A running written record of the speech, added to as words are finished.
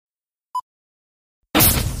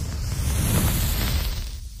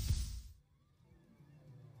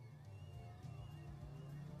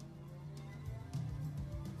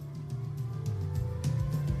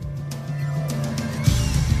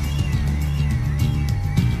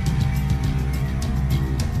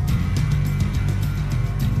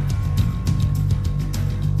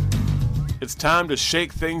it's time to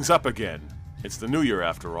shake things up again. It's the new year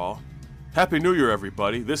after all. Happy New Year,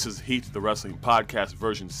 everybody. This is Heat, the Wrestling Podcast,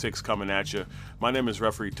 version 6 coming at you. My name is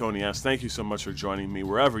Referee Tony S. Thank you so much for joining me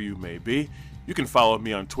wherever you may be. You can follow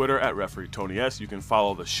me on Twitter at Referee Tony S. You can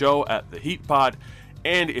follow the show at The Heat Pod.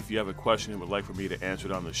 And if you have a question and would like for me to answer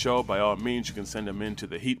it on the show, by all means, you can send them in to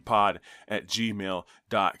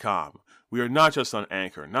theheatpod@gmail.com. We are not just on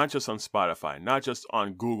Anchor, not just on Spotify, not just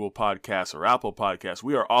on Google Podcasts or Apple Podcasts.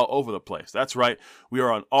 We are all over the place. That's right. We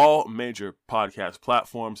are on all major podcast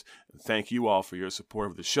platforms. Thank you all for your support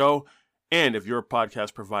of the show. And if your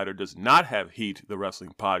podcast provider does not have Heat, the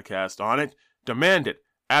Wrestling Podcast, on it, demand it.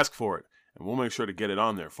 Ask for it. And we'll make sure to get it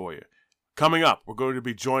on there for you. Coming up, we're going to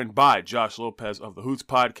be joined by Josh Lopez of the Hoots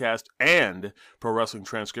Podcast and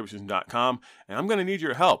ProWrestlingTranscriptions.com. And I'm going to need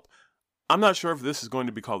your help. I'm not sure if this is going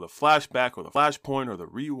to be called the flashback or the flashpoint or the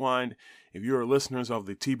rewind. If you're listeners of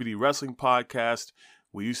the TBD Wrestling Podcast,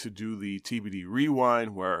 we used to do the TBD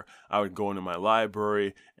Rewind, where I would go into my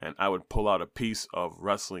library and I would pull out a piece of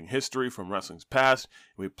wrestling history from wrestling's past,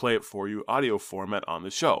 and we'd play it for you audio format on the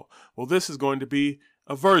show. Well, this is going to be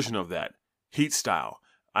a version of that, Heat style.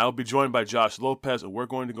 I'll be joined by Josh Lopez, and we're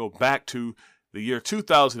going to go back to the year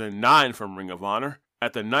 2009 from Ring of Honor,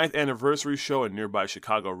 at the 9th anniversary show in nearby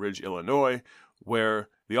Chicago Ridge, Illinois, where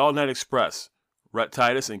the All Night Express, Rhett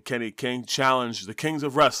Titus and Kenny King, challenged the Kings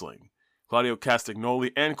of Wrestling, Claudio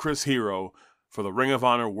Castagnoli and Chris Hero, for the Ring of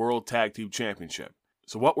Honor World Tag Team Championship.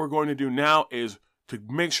 So what we're going to do now is to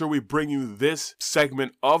make sure we bring you this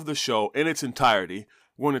segment of the show in its entirety.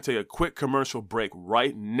 We're going to take a quick commercial break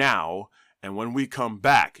right now, and when we come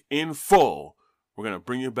back in full, we're going to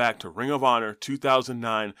bring you back to Ring of Honor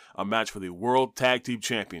 2009, a match for the World Tag Team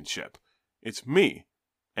Championship. It's me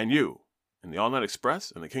and you and the All Night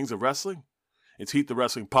Express and the Kings of Wrestling. It's Heat the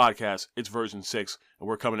Wrestling Podcast. It's version 6, and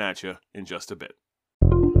we're coming at you in just a bit.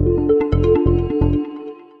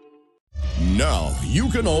 Now, you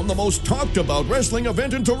can own the most talked about wrestling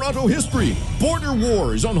event in Toronto history, Border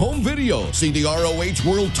Wars on home video. See the ROH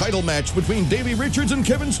World Title match between Davey Richards and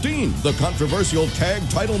Kevin Steen, the controversial tag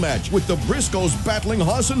title match with the Briscoes battling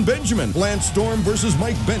Haas and Benjamin, Lance Storm versus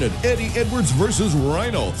Mike Bennett, Eddie Edwards versus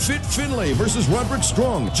Rhino, Fit Finlay versus Roderick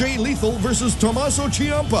Strong, Jay Lethal versus Tommaso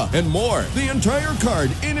Ciampa, and more. The entire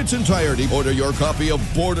card in its entirety. Order your copy of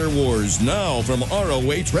Border Wars now from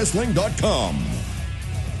ROHWrestling.com.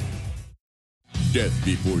 Death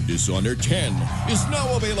Before Dishonor 10 is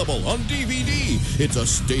now available on DVD. It's a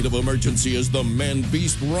state of emergency as the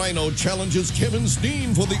man-beast Rhino challenges Kevin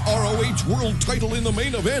Steen for the ROH World title in the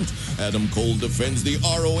main event. Adam Cole defends the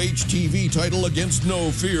ROH TV title against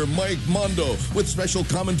No Fear Mike Mondo with special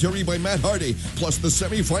commentary by Matt Hardy, plus the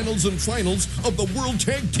semifinals and finals of the World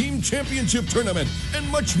Tag Team Championship Tournament, and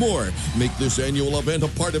much more. Make this annual event a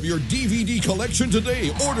part of your DVD collection today.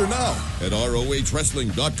 Order now at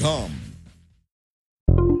ROHWrestling.com.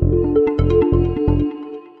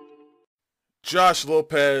 Josh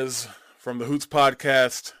Lopez from the Hoots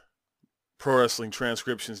Podcast,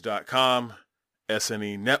 ProWrestlingTranscriptions.com,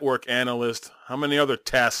 SNE Network Analyst. How many other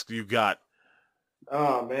tasks you got?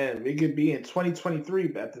 Oh man, we could be in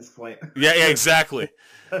 2023 at this point. Yeah, exactly.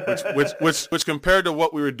 Which compared to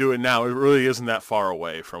what we were doing now, it really isn't that far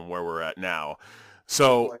away from where we're at now.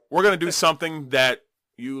 So we're going to do something that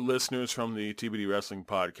you listeners from the TBD Wrestling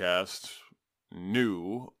Podcast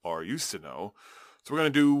knew or used to know. So we're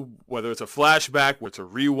going to do, whether it's a flashback, whether it's a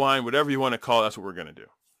rewind, whatever you want to call it, that's what we're going to do.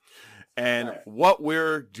 And what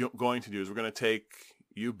we're going to do is we're going to take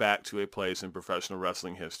you back to a place in professional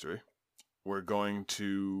wrestling history. We're going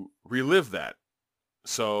to relive that.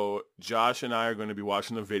 So Josh and I are going to be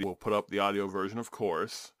watching the video. We'll put up the audio version, of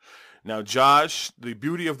course. Now, Josh, the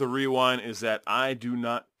beauty of the rewind is that I do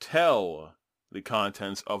not tell the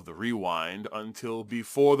contents of the rewind until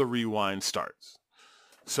before the rewind starts.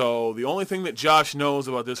 So the only thing that Josh knows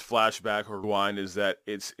about this flashback or rewind is that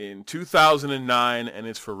it's in 2009 and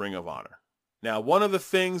it's for Ring of Honor. Now, one of the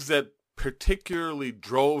things that particularly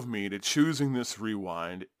drove me to choosing this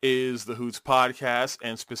rewind is the Hoots Podcast,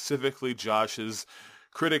 and specifically Josh's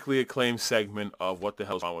critically acclaimed segment of What the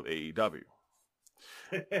Hell's Wrong with AEW.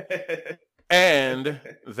 And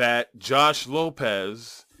that Josh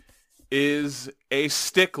Lopez is a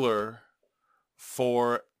stickler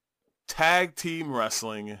for tag team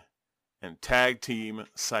wrestling and tag team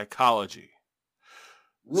psychology.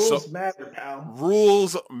 Rules matter, pal.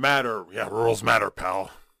 Rules matter. Yeah, rules matter,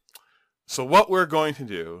 pal. So what we're going to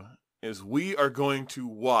do is we are going to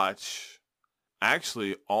watch, it's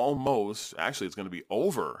going to be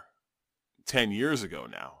over 10 years ago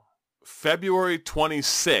now. February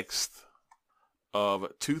 26th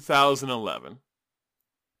of 2011.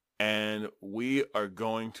 And we are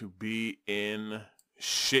going to be in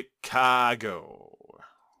Chicago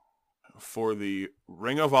for the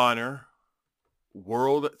Ring of Honor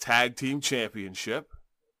World Tag Team Championship,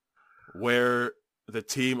 where the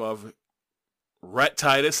team of Rhett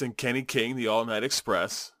Titus and Kenny King, the All Night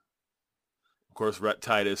Express, of course, Rhett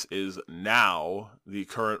Titus is now the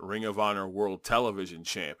current Ring of Honor World Television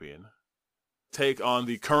Champion, take on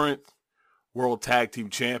the current World Tag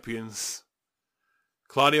Team Champions,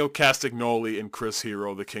 Claudio Castagnoli and Chris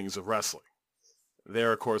Hero, the Kings of Wrestling.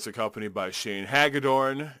 They're, of course, accompanied by Shane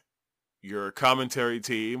Hagedorn. Your commentary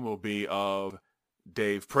team will be of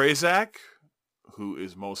Dave Prazak, who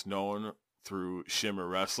is most known through Shimmer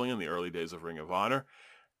Wrestling in the early days of Ring of Honor,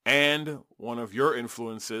 and one of your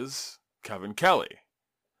influences, Kevin Kelly.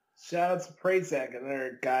 Shout out to Prazak,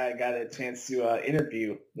 another guy I got a chance to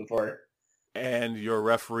interview before. And your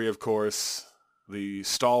referee, of course, the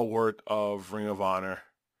stalwart of Ring of Honor,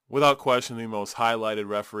 without question the most highlighted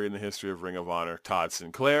referee in the history of Ring of Honor, Todd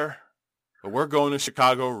Sinclair. But we're going to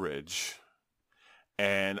Chicago Ridge,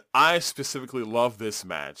 and I specifically love this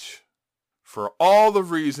match for all the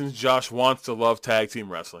reasons Josh wants to love tag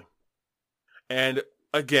team wrestling. And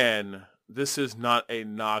again, this is not a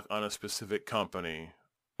knock on a specific company,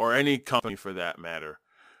 or any company for that matter,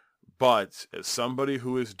 but as somebody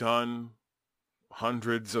who has done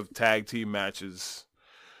hundreds of tag team matches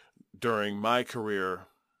during my career,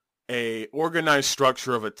 a organized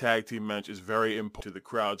structure of a tag team match is very important to the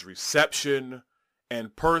crowd's reception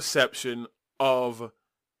and perception of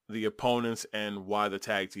the opponents and why the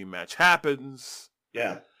tag team match happens.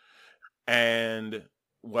 Yeah. And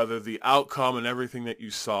whether the outcome and everything that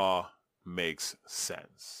you saw makes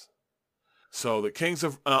sense. So the Kings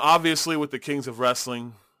of, obviously with the Kings of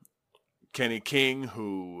Wrestling, Kenny King,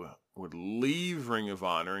 who would leave Ring of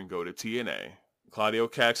Honor and go to TNA. Claudio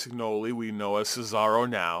Castagnoli, we know as Cesaro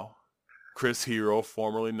now. Chris Hero,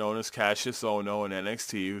 formerly known as Cassius Ohno in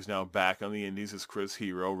NXT, who's now back on the indies as Chris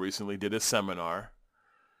Hero, recently did a seminar.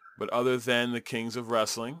 But other than the Kings of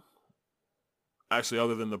Wrestling, actually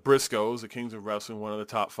other than the Briscoes, the Kings of Wrestling, one of the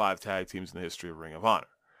top 5 tag teams in the history of Ring of Honor.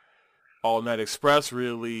 All Night Express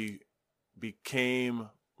really became,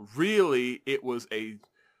 it was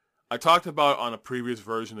I talked about on a previous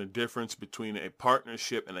version the difference between a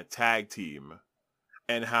partnership and a tag team,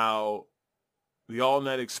 and how the All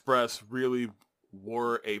Night Express really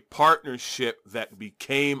were a partnership that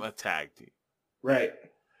became a tag team. Right.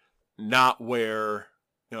 Not where,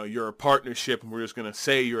 you're a partnership and we're just going to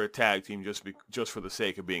say you're a tag team just for the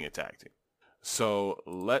sake of being a tag team. So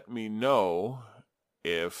let me know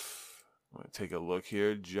if, I'm going to take a look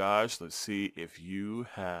here, Josh. Let's see if you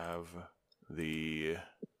have the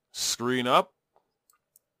screen up.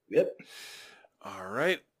 Yep. All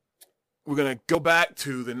right. We're going to go back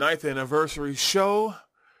to the 9th anniversary show.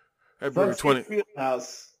 February 20th.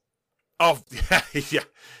 House. Oh, yeah.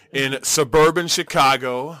 In suburban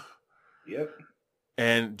Chicago. Yep.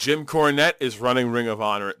 And Jim Cornette is running Ring of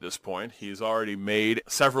Honor at this point. He's already made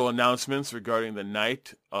several announcements regarding the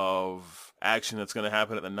night of action that's going to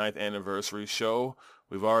happen at the 9th anniversary show.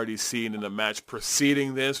 We've already seen in the match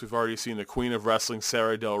preceding this, we've already seen the Queen of Wrestling,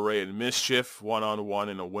 Sarah Del Rey, and Mischief one-on-one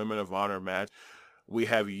in a Women of Honor match. We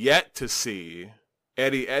have yet to see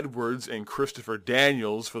Eddie Edwards and Christopher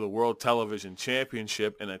Daniels for the World Television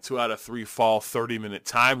Championship in a 2 out of 3 fall 30-minute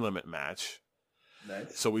time limit match.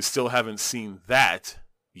 Nice. So we still haven't seen that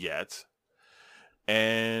yet.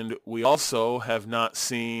 And we also have not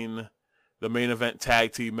seen the main event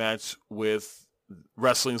tag team match with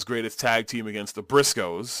Wrestling's Greatest Tag Team against the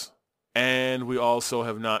Briscoes. And we also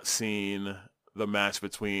have not seen the match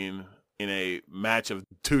in a match of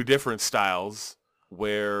 2 different styles,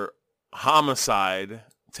 where Homicide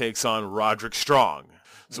takes on Roderick Strong.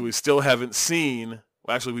 So we still haven't seen,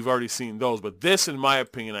 well, actually we've already seen those, but this, in my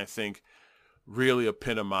opinion, I think really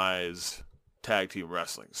epitomized tag team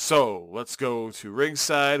wrestling. So let's go to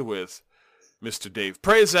ringside with Mr. Dave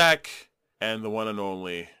Prazak and the one and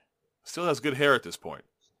only, still has good hair at this point,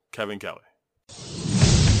 Kevin Kelly.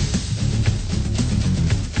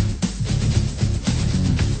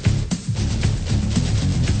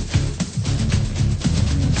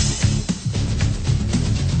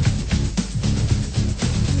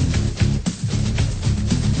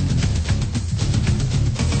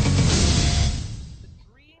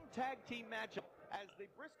 Matchup as the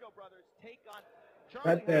Briscoe brothers take on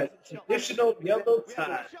Got that traditional yellow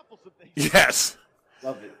tie. Yes.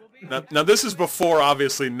 Love it. Now this is before,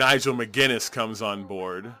 obviously, Nigel McGuinness comes on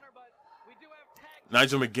board.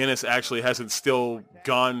 Nigel McGuinness actually hasn't still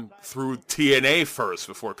gone through TNA first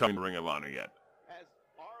before coming to Ring of Honor yet.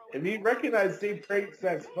 If you recognize Dave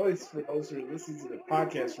Prazak's voice, for those who are listening to the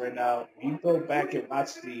podcast right now, you go back and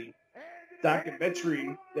watch the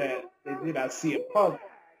documentary that they did on CM Punk.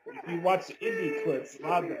 If you watch the indie clips, a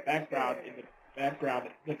lot of the background,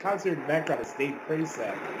 the concert in the background is Dave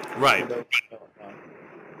Prazak. Right.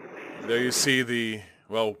 There you see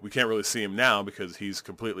well, we can't really see him now because he's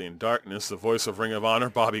completely in darkness. The voice of Ring of Honor,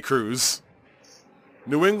 Bobby Cruise.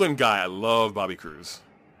 New England guy. I love Bobby Cruise.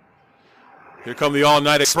 Here come the All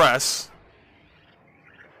Night Express.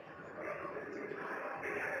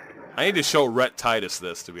 I need to show Rhett Titus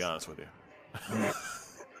this, to be honest with you.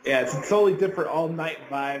 Yeah, it's a totally different all-night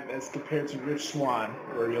vibe as compared to Rich Swann,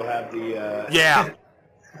 where you'll have the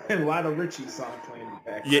Lionel Richie song playing in the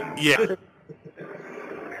background. Yeah.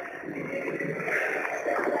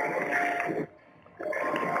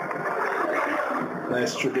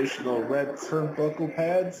 Nice traditional red turnbuckle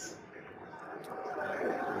pads.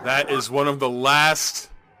 That is one of the last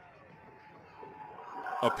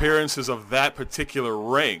appearances of that particular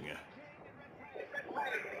ring.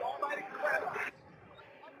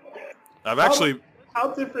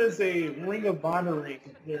 How different is a Ring of Honor ring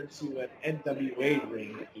compared to an NWA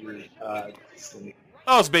ring?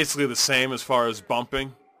 It's basically the same as far as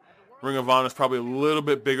bumping. Ring of Honor is probably a little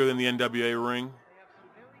bit bigger than the NWA ring.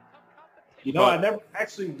 I never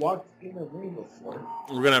actually walked in a ring before.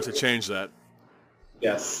 We're going to have to change that.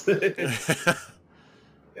 Yes.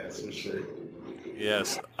 Yes, for sure.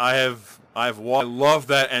 Yes, I've walked. I love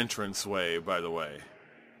that entranceway, by the way.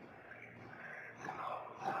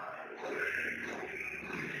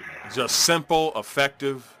 Just simple,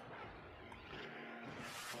 effective.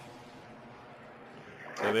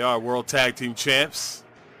 There they are, World Tag Team Champs.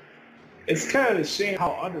 It's kind of a shame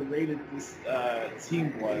how underrated this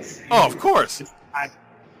team was. Oh, of course.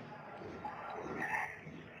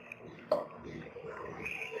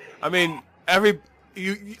 I mean,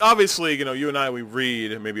 obviously, you and I, we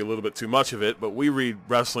read maybe a little bit too much of it, but we read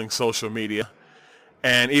wrestling social media.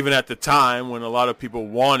 And even at the time when a lot of people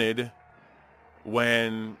wanted,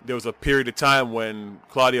 when there was a period of time when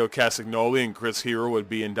Claudio Castagnoli and Chris Hero would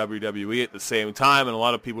be in WWE at the same time, and a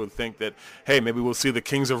lot of people would think that, hey, maybe we'll see the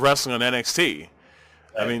Kings of Wrestling on NXT.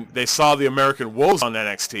 I mean, they saw the American Wolves on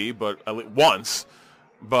NXT, but once.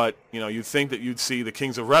 But, you'd think that you'd see the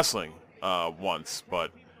Kings of Wrestling once,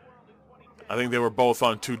 but I think they were both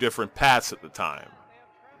on two different paths at the time.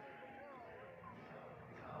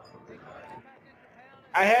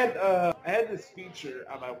 I had this feature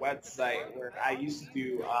on my website where I used to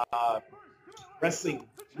do wrestling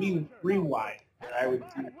rewind, where I would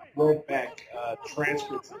roll back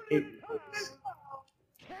transcripts and pay-per-views.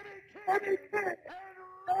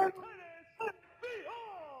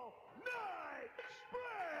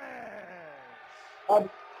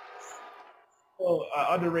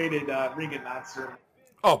 Underrated ring announcer.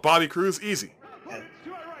 Oh, Bobby Cruise, easy. And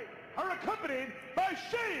to our right are accompanied by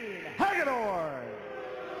Shane Hagedorn.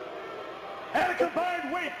 At a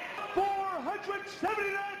combined weight,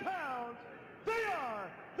 479 pounds, they are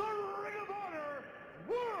the Ring of Honor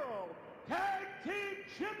World Tag Team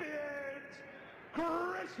Champions,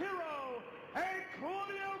 Chris Hero and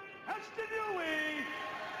Claudio Castagnoli,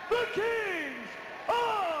 the Kings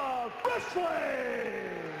of Wrestling.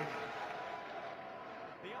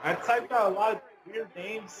 I typed out a lot of weird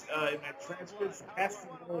names in my transcripts.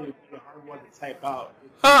 Castagnoli would be a hard one to type out.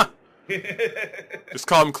 Huh! Just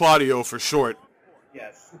call him Claudio for short.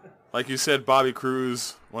 Yes. Like you said, Bobby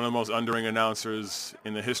Cruise, one of the most underrated announcers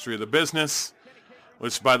in the history of the business.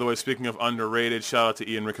 Which, by the way, speaking of underrated, shout out to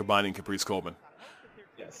Ian Riccaboni and Caprice Coleman.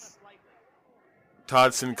 Yes.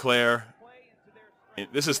 Todd Sinclair.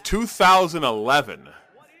 This is 2011.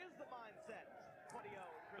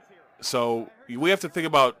 So we have to think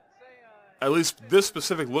about at least this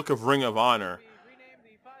specific look of Ring of Honor,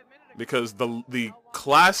 because the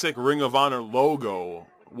classic Ring of Honor logo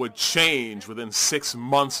would change within 6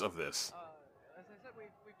 months of this.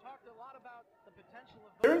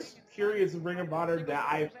 There's periods of Ring of Honor that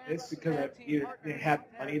I've missed because I either didn't have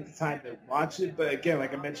money at the time to watch it, but again,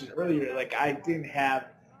 like I mentioned earlier, like I didn't have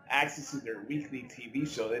access to their weekly TV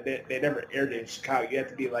show. They never aired it in Chicago. You had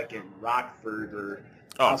to be like in Rockford or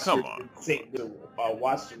come on, St. Louis to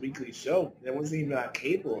watch the weekly show. It wasn't even on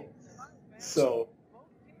cable. So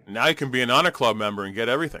now you can be an Honor Club member and get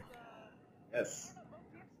everything. Yes.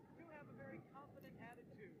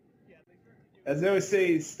 As they always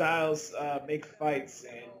say, styles make fights.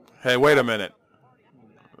 And hey, wait a minute.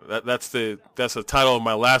 That's the title of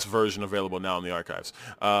my last version, available now in the archives.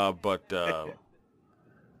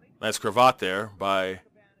 Nice cravat there by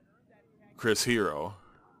Chris Hero.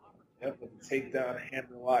 Yep, with the takedown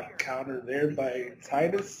hammerlock counter there by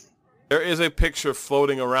Titus. There is a picture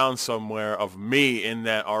floating around somewhere of me in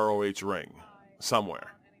that ROH ring.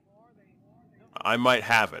 Somewhere. I might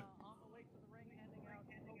have it.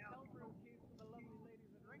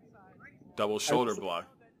 Double shoulder block.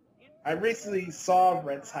 I recently saw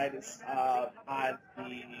Red Titus on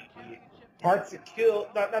the Hard to Kill,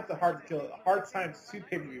 not the Hard to Kill, Hard Times 2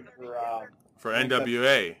 pay-per-view for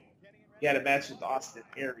NWA. He had a match with Austin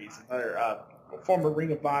Aries, another former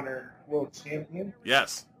Ring of Honor World Champion.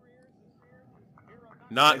 Yes.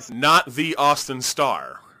 Not the Austin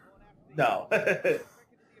Star. No.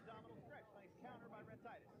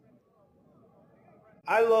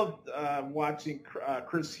 I loved watching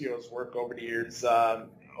Chris Hero's work over the years.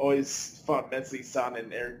 Always found immensely sound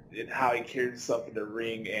in how he carried himself in the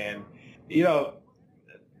ring. And, you know,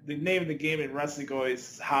 the name of the game in wrestling always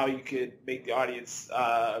is how you could make the audience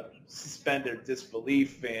suspend their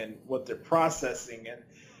disbelief and what they're processing. And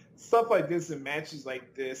stuff like this and matches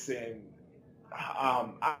like this. And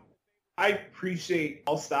I appreciate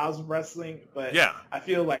all styles of wrestling, but yeah. I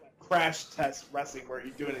feel like crash test wrestling where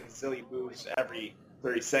you're doing a silly moves every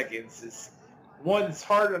 30 seconds is, one, it's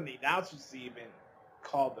hard on the announcers to even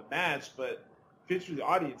call the match, but picture the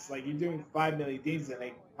audience, like you're doing 5 million things and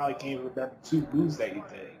they probably can't even remember 2 moves that you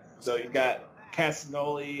did. So you got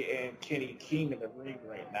Casanoli and Kenny King in the ring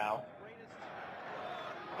right now.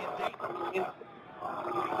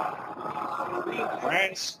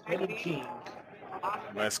 Crash Kenny King.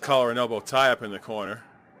 Nice collar and elbow tie up in the corner.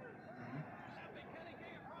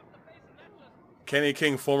 Kenny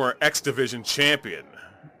King, former X Division champion.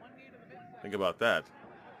 Think about that.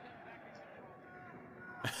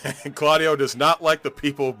 Claudio does not like the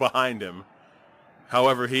people behind him.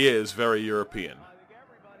 However, he is very European.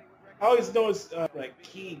 I always notice like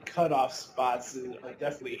key cutoff spots are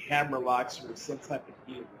definitely hammerlocks or some type of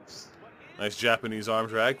healers. Nice Japanese arm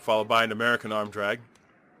drag, followed by an American arm drag.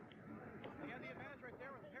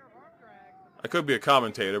 I could be a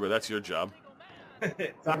commentator, but that's your job.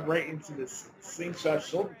 I'm right into this slingshot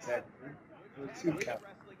shoulder tag.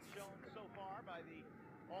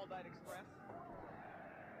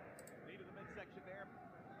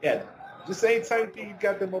 Yeah, just anytime you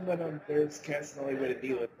got the momentum, there's Casanoli with a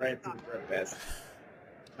needle right into the front pass.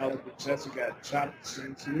 Out of the chest, we got Chop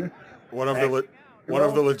here. One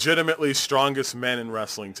of the legitimately strongest men in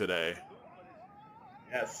wrestling today.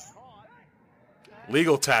 Yes.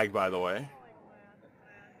 Legal tag, by the way.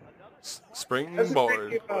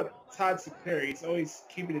 Springboard. About Todd Superi, he's always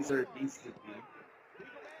keeping his where it needs to be.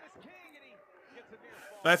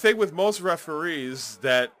 And I think with most referees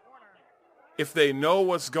that if they know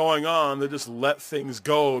what's going on, they just let things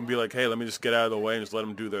go and be like, hey, let me just get out of the way and just let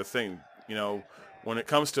them do their thing. You know, when it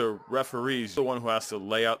comes to referees, you're the one who has to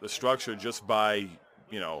lay out the structure just by,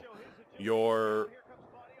 you know, your...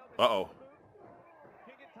 Uh-oh.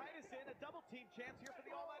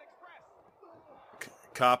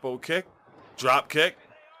 Capo kick, drop kick.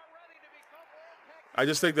 I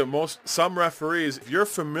just think that some referees, if you're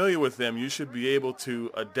familiar with them, you should be able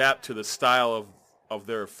to adapt to the style of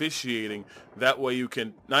their officiating. That way you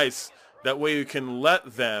can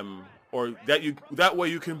let them, or that way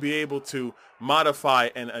you can be able to modify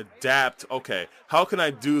and adapt. Okay, how can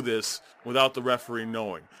I do this without the referee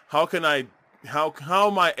knowing? How am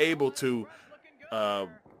I able to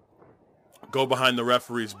go behind the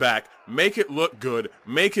referee's back, make it look good,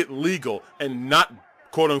 make it legal, and not,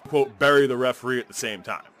 quote-unquote, bury the referee at the same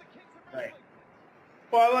time. Right.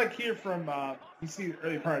 Well, I like here from, you see the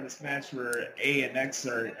early part of this match where A and X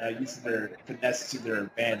are using their finesse to their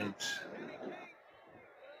advantage.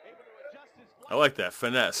 I like that,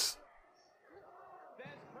 finesse.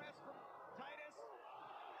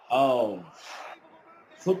 Oh.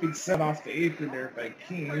 Flipping set off the apron there by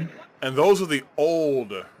King. And those are the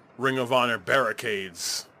old Ring of Honor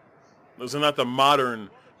barricades. Those are not the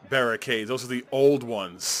modern barricades. Those are the old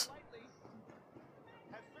ones.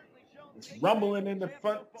 It's rumbling in the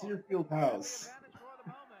front Deerfield house.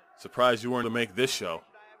 Surprised you weren't to make this show.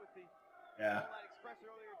 Yeah.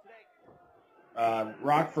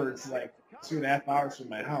 Rockford's like 2.5 hours from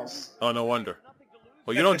my house. Oh, no wonder.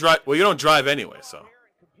 Well, you don't drive. Well, you don't drive anyway, so.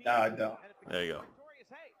 No, I don't. There you go.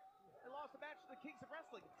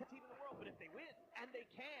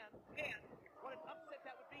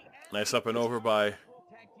 Nice up and over by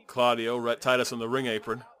Claudio. Rhett Titus on the ring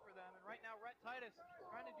apron.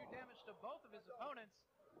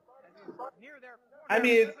 I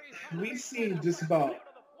mean, we've seen just about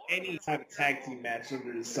any type of tag team match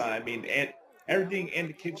under the sun. I mean, and everything in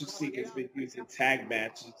the kitchen sink has been used in tag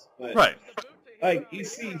matches. But right. Like, you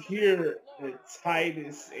see here,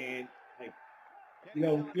 Titus and, like, you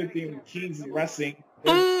know, good thing with Kings and wrestling.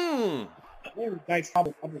 Ooh, nice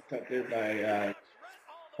uppercut there by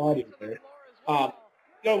Claudio there.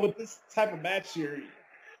 With this type of match here,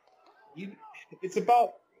 it's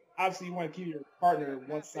about obviously you want to keep your partner on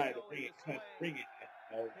one side of the ring and kind of bring it,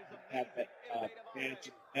 have that advantage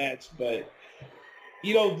in the match. But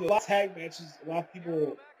a lot of tag matches, a lot of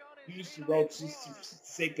people use the ropes just for the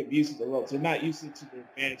sake of using the ropes. They're not using it to their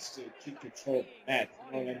advantage to keep control of the match.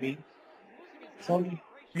 You know what I mean? Tony?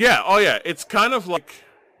 Yeah, oh yeah. It's kind of like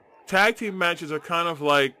tag team matches are kind of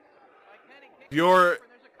like you're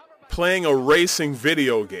playing a racing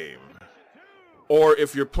video game, or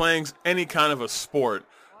if you're playing any kind of a sport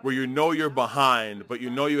where you know you're behind, but you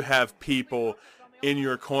know you have people in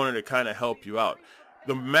your corner to kind of help you out.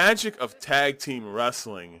 The magic of tag team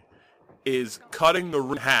wrestling is cutting the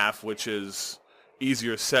ring in half, which is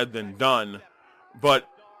easier said than done, but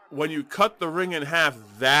when you cut the ring in half,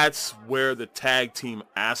 that's where the tag team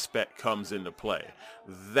aspect comes into play.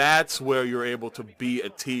 That's where you're able to be a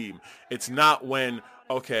team. It's not when,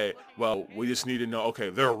 okay, well, we just need to know, okay,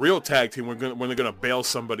 they're a real tag team when they're going to bail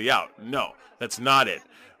somebody out. No, that's not it.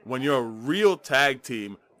 When you're a real tag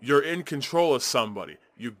team, you're in control of somebody.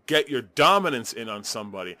 You get your dominance in on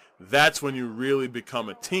somebody. That's when you really become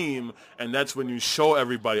a team, and that's when you show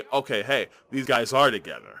everybody, okay, hey, these guys are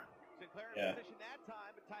together. Yeah.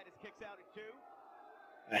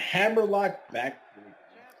 A hammerlock back.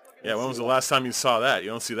 Yeah, when was the last time you saw that? You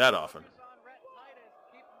don't see that often.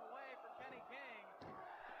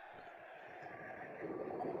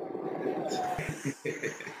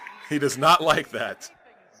 He does not like that.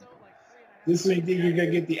 This one you think you're going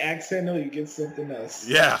to get the accent or you get something else?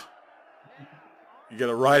 Yeah. You get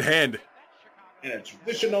a right hand. And a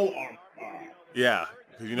traditional arm bar. Yeah.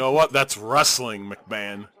 You know what? That's wrestling,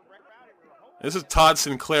 McMahon. This is Todd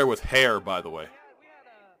Sinclair with hair, by the way.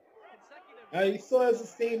 He still has the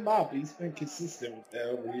same mop. He's been consistent with that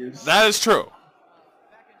over years. That is true.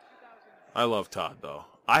 I love Todd, though.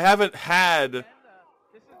 I haven't had...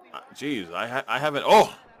 I haven't...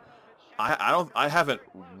 Oh! I haven't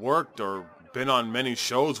worked or been on many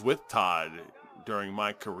shows with Todd during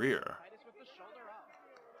my career.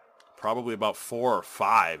 Probably about 4 or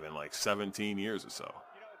 5 in like 17 years or so.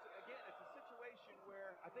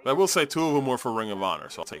 But I will say 2 of them were for Ring of Honor,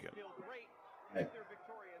 so I'll take it.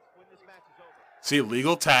 See,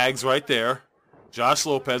 legal tags right there. Josh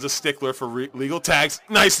Lopez, a stickler for legal tags.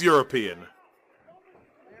 Nice European.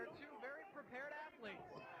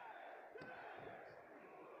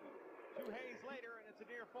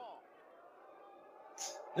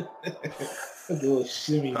 A little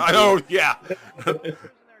shimmy. I know, yeah.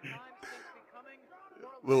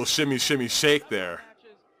 Little shimmy, shimmy, shake there.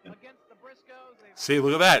 See,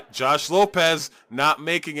 look at that. Josh Lopez not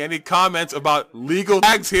making any comments about legal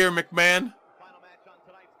tags here, McMahon.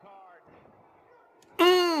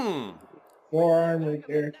 Forearm right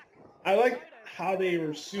there. I like how they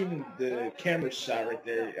were shooting the camera shot right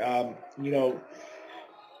there.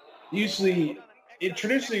 Usually, it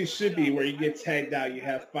traditionally should be where you get tagged out, you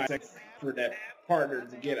have 5 seconds for that partner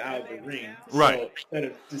to get out of the ring. Right. So instead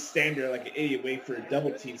of just stand there like an idiot wait for a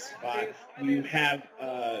double team spot, you have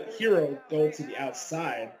Hero go to the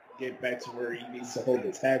outside, get back to where he needs to hold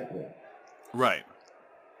the tag for him. Right.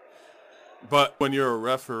 But when you're a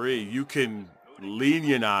referee, you can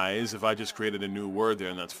lenientize, if I just created a new word there,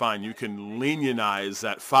 and that's fine, you can lenientize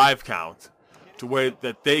that 5 count to where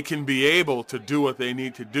that they can be able to do what they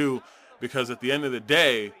need to do, because at the end of the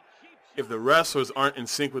day, if the wrestlers aren't in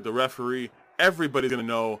sync with the referee, everybody's going to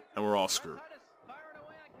know, and we're all screwed.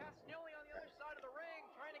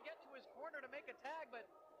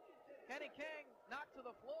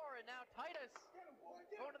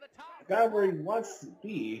 Got where he wants to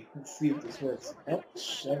be. Let's see if this works. Oh,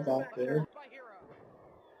 shoved off there.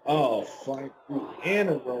 Oh, flying through and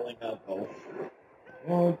a rolling elbow.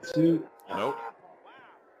 1, 2. Nope.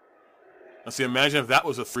 Let's see, imagine if that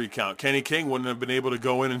was a 3 count. Kenny King wouldn't have been able to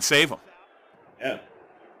go in and save him. Yeah.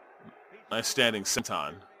 Nice standing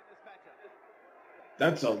senton.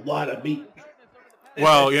 That's a lot of meat.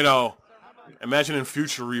 Well, imagine in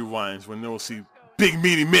future rewinds when they'll see big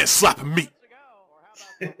meaty men slapping meat.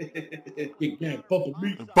 Big man, bumping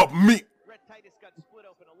meat. Bumping meat.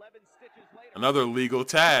 Another legal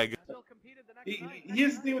tag.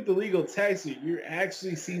 Here's the thing with the legal tags here. You're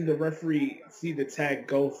actually seeing the referee see the tag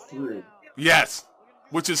go through. Yes,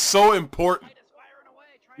 which is so important.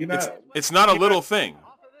 It's not a little thing.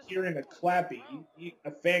 Hearing a clapping,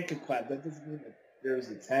 a fan can clap. That doesn't mean that there's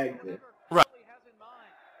a tag there. Right.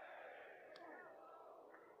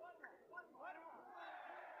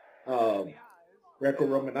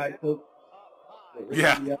 Greco-Roman Icon.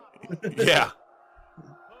 Yeah. Yeah.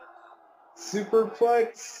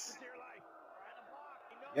 Superplex.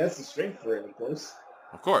 He has the strength for it, of course.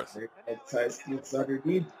 Of course. Tice gets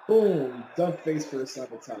underneath. Boom. Dump face first on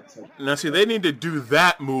the top 10. Now, see, they need to do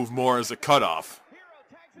that move more as a cutoff.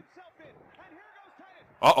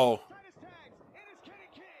 Uh-oh.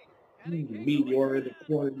 Meteor in the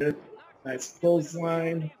corner. Nice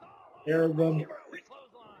clothesline. Pair of them.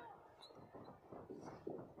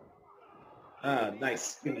 Nice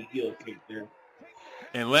spinny heel kick there.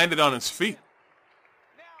 And landed on his feet.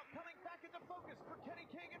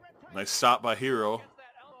 Nice stop by Hero.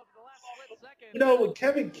 You know, with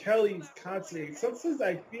Kevin Kelly's constantly, sometimes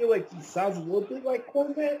I feel like he sounds a little bit like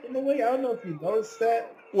Cornette in a way. I don't know if you noticed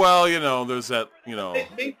that. Well, you know, there's that, you know. It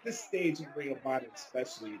makes the stage in Ring of Honor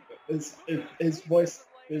especially. His voice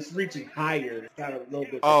is reaching higher. It's not a little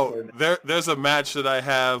bit Oh, like Cornette. there's a match that I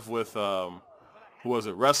have with, who was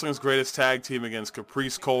it? Wrestling's Greatest Tag Team against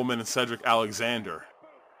Caprice Coleman and Cedric Alexander.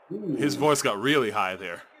 Ooh. His voice got really high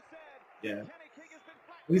there. Yeah.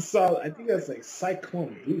 We saw, I think that's like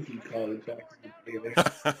Cyclone Blue, he called it back in the day.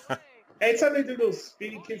 Anytime they do those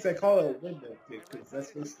speedy kicks, I call it a windmill kick, because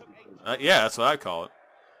that's basically Yeah, that's what I call it.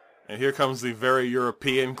 And here comes the very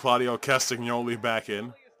European Claudio Castagnoli back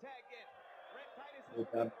in.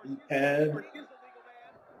 with that beat pad.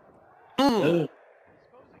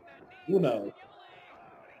 Uno.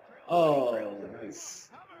 Oh, nice.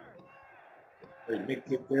 Great big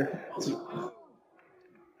kick there.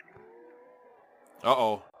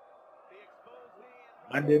 Uh-oh.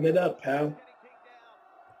 Winding it up, pal.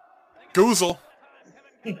 Goozle.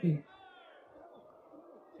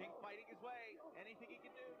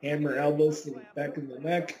 Hammer elbows to the back of the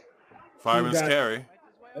neck. Fireman's carry.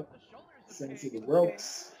 Yep. Sends to the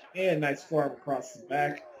ropes. And nice forearm across the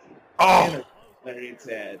back. Oh! And a Larry's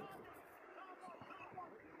head.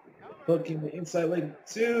 Hooking the inside leg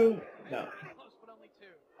 2. No.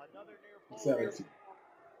 7-2.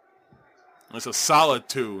 It's a solid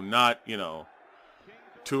 2, not,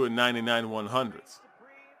 2 and 99 100s.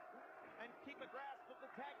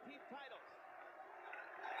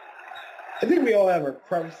 I think we all have our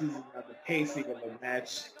preferences on the pacing of a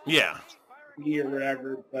match. Yeah. Or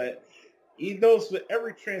whatever, but he knows with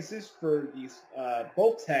every transition for these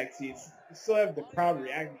both tag teams, you still have the crowd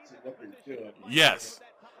reacting to what they're doing. Yes.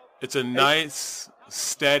 It's a nice,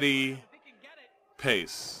 steady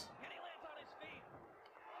pace.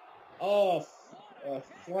 Oh,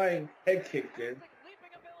 flying head kick there.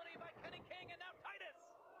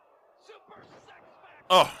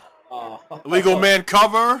 Oh. Legal man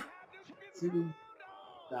cover.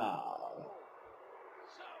 No.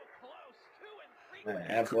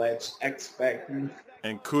 Avalanche X Factor.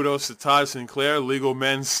 And kudos to Todd Sinclair. Legal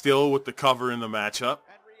men still with the cover in the matchup.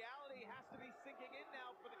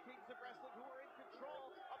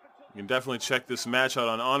 You can definitely check this match out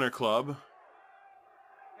on Honor Club.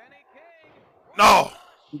 No!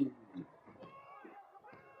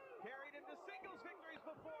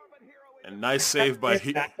 And nice save by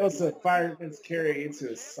Hero. That was a fireman's carry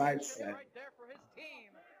into a side step.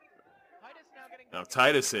 Now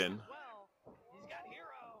Titus in.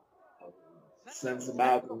 Sends him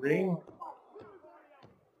out of the ring.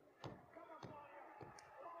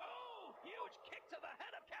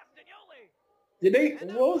 Did they?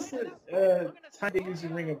 What was the time they used to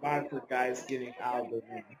Ring of Honor for guys getting out of the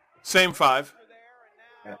ring? Same 5.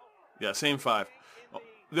 Yeah, same 5.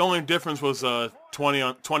 The only difference was 20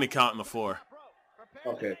 count on the floor.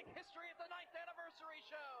 Okay.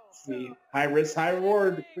 See, high risk, high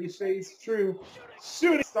reward. The cliche is true.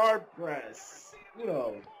 Shooting star press.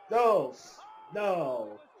 Uno, dos,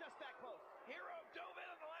 no.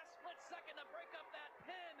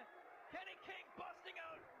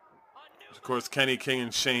 Of course, Kenny King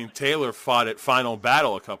and Shane Taylor fought at Final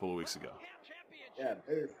Battle a couple of weeks ago. Yeah,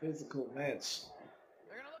 very physical match.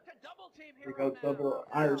 We go double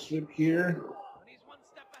Irish whip here.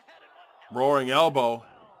 Roaring elbow.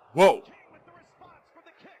 Whoa.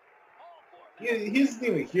 He's the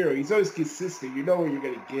thing with Hero. He's always consistent. You know what you're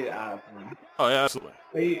going to get out of him. Oh, yeah, absolutely.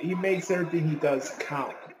 He makes everything he does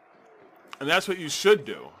count. And that's what you should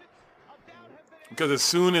do. Because as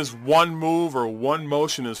soon as one move or one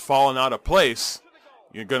motion is falling out of place,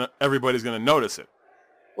 everybody's gonna notice it.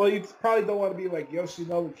 Well, you probably don't want to be like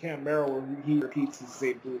Yoshinobu Kanemaru, where he repeats the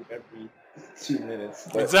same move every 2 minutes.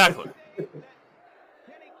 But. Exactly.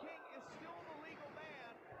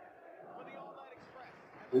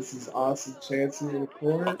 This is awesome. Chance in the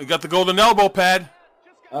corner. You got the golden elbow pad.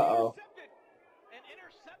 Uh-oh.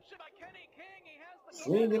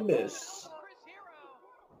 Swing and miss.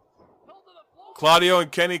 Claudio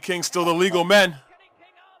and Kenny King still the legal men.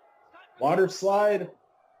 Water slide.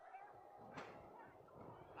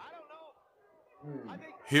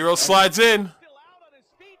 Hero slides in.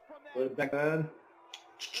 Put it back on.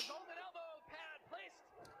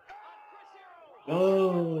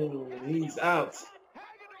 Oh, he's out.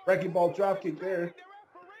 Wrecking ball dropkick there.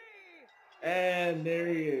 And there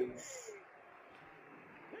he is.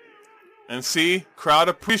 And see, crowd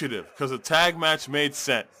appreciative because the tag match made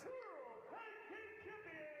sense.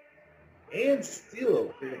 And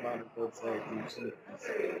still Ring of Honor World Tag Team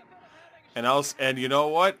Champions. And you know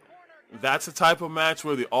what? That's the type of match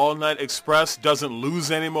where the All Night Express doesn't lose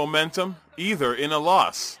any momentum either in a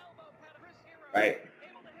loss. Right.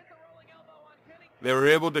 They were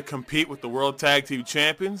able to compete with the World Tag Team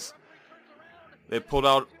Champions. They pulled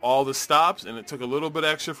out all the stops, and it took a little bit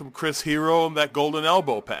extra from Chris Hero and that golden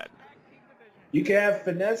elbow pad. You can have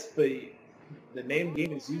finesse, but the name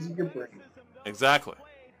game is using your brain. Exactly.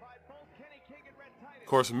 Of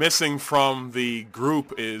course, missing from the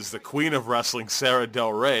group is the Queen of Wrestling, Sarah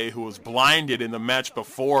Del Rey, who was blinded in the match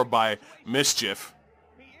before by Mischief.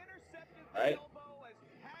 Right.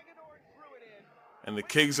 And the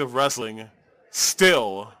Kings of Wrestling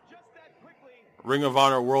still Ring of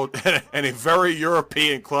Honor World and a very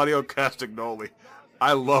European Claudio Castagnoli.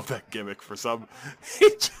 I love that gimmick for some.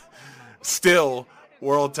 Still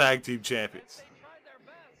World Tag Team Champions.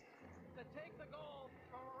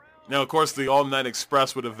 Now, of course, the All Night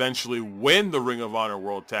Express would eventually win the Ring of Honor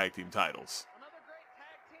World Tag Team titles.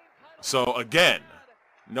 So, again,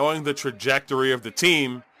 knowing the trajectory of the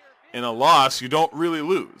team, in a loss, you don't really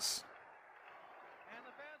lose.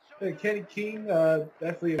 Kenny King,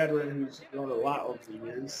 definitely a veteran who's grown a lot over the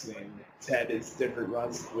years and has had his different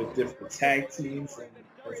runs with different tag teams and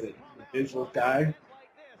as an individual guy.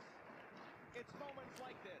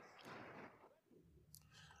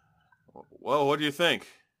 Well, what do you think?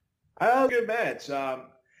 I had a good match.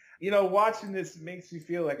 Watching this makes me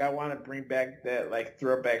feel like I want to bring back that like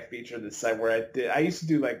throwback feature of the site where I used to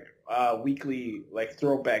do like weekly like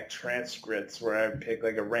throwback transcripts where I would pick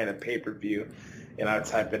like a random pay-per-view and I would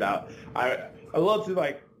type it out. I love to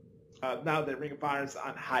like now that Ring of Honor is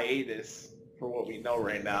on hiatus for what we know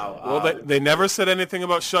right now. Well, they never said anything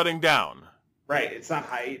about shutting down. Right, it's on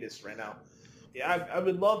hiatus right now. Yeah, I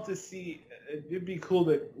would love to see. It'd be cool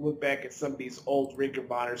to look back at some of these old Ring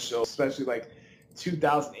of Honor shows, especially like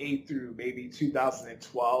 2008 through maybe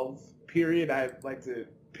 2012 period. I'd like to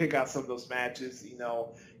pick out some of those matches,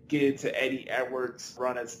 get into Eddie Edwards'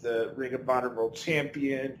 run as the Ring of Honor World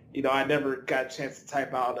Champion. I never got a chance to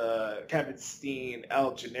type out a Kevin Steen,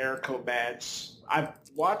 El Generico match. I've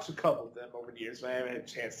watched a couple of them over the years, but I haven't had a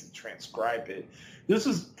chance to transcribe it. This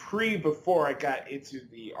was before I got into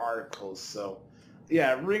the articles, so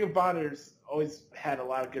yeah, Ring of Honor's always had a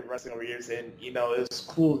lot of good wrestling over the years, and it was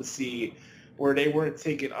cool to see where they weren't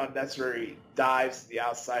taking unnecessary dives to the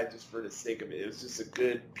outside just for the sake of it. It was just a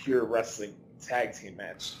good, pure wrestling tag team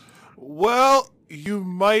match. Well, you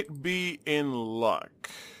might be in luck.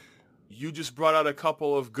 You just brought out a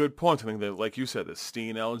couple of good points. I think that, like you said, the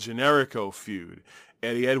Steen El Generico feud,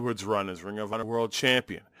 Eddie Edwards' run as Ring of Honor World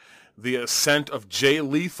Champion, the ascent of Jay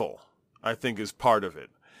Lethal, I think, is part of it.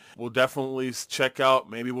 We'll definitely check out,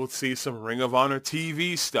 maybe we'll see some Ring of Honor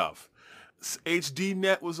TV stuff.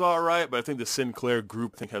 HDNet was all right, but I think the Sinclair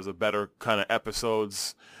group has a better kind of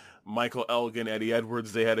episodes. Michael Elgin, Eddie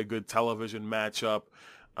Edwards, they had a good television matchup.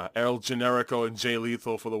 El Generico and Jay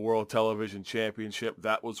Lethal for the World Television Championship.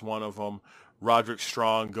 That was one of them. Roderick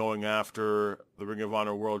Strong going after the Ring of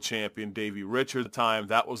Honor World Champion Davey Richards at the time.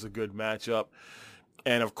 That was a good matchup.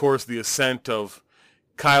 And, of course, the ascent of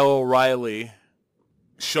Kyle O'Reilly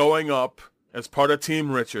showing up as part of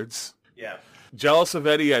Team Richards. Yeah. Jealous of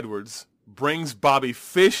Eddie Edwards. Brings Bobby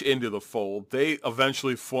Fish into the fold. They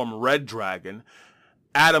eventually form Red Dragon.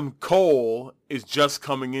 Adam Cole is just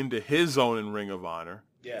coming into his own in Ring of Honor.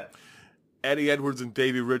 Yeah. Eddie Edwards and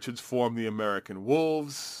Davey Richards form the American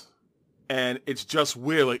Wolves. And it's just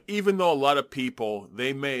weird. Like, even though a lot of people,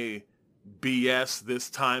 they may BS this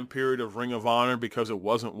time period of Ring of Honor because it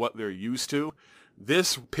wasn't what they're used to,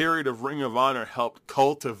 this period of Ring of Honor helped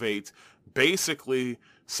cultivate basically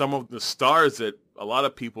some of the stars that a lot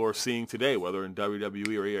of people are seeing today, whether in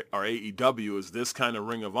WWE or AEW, is this kind of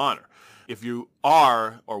Ring of Honor. If you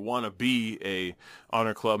are or want to be a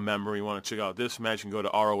Honor Club member, you want to check out this match, you can go to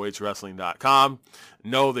ROHWrestling.com.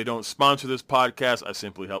 No, they don't sponsor this podcast. I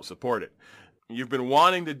simply help support it. You've been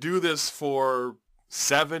wanting to do this for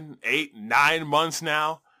 7, 8, 9 months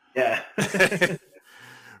now. Yeah. It's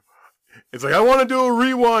like, I want to do a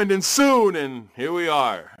rewind and soon, and here we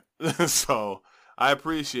are. So I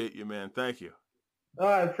appreciate you, man. Thank you. Oh,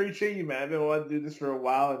 I appreciate you, man. I've been wanting to do this for a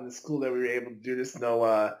while, and it's cool that we were able to do this.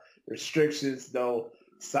 No restrictions, no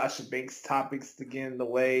Sasha Banks topics to get in the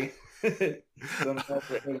way.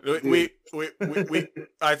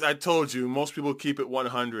 I told you, most people keep it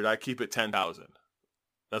 100. I keep it 10,000.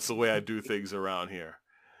 That's the way I do things around here.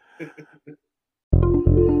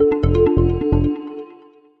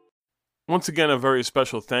 Once again, a very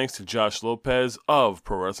special thanks to Josh Lopez of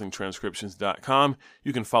ProWrestlingTranscriptions.com.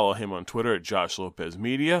 You can follow him on Twitter at Josh Lopez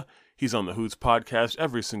Media. He's on the Hoots podcast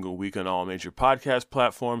every single week on all major podcast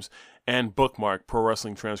platforms, and bookmark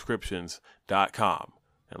ProWrestlingTranscriptions.com.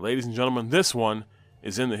 And ladies and gentlemen, this one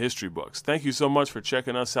is in the history books. Thank you so much for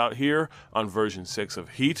checking us out here on version 6 of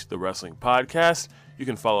Heat, the wrestling podcast. You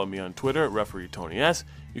can follow me on Twitter at Referee Tony S.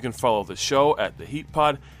 You can follow the show at The Heat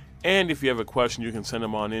Pod. And if you have a question, you can send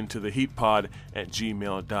them on in to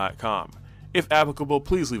theheatpod@gmail.com. If applicable,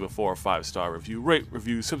 please leave a 4 or 5 star review, rate,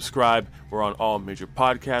 review, subscribe. We're on all major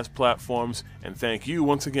podcast platforms. And thank you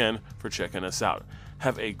once again for checking us out.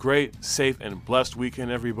 Have a great, safe, and blessed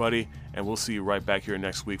weekend, everybody. And we'll see you right back here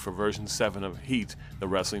next week for version 7 of Heat, the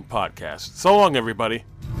wrestling podcast. So long, everybody.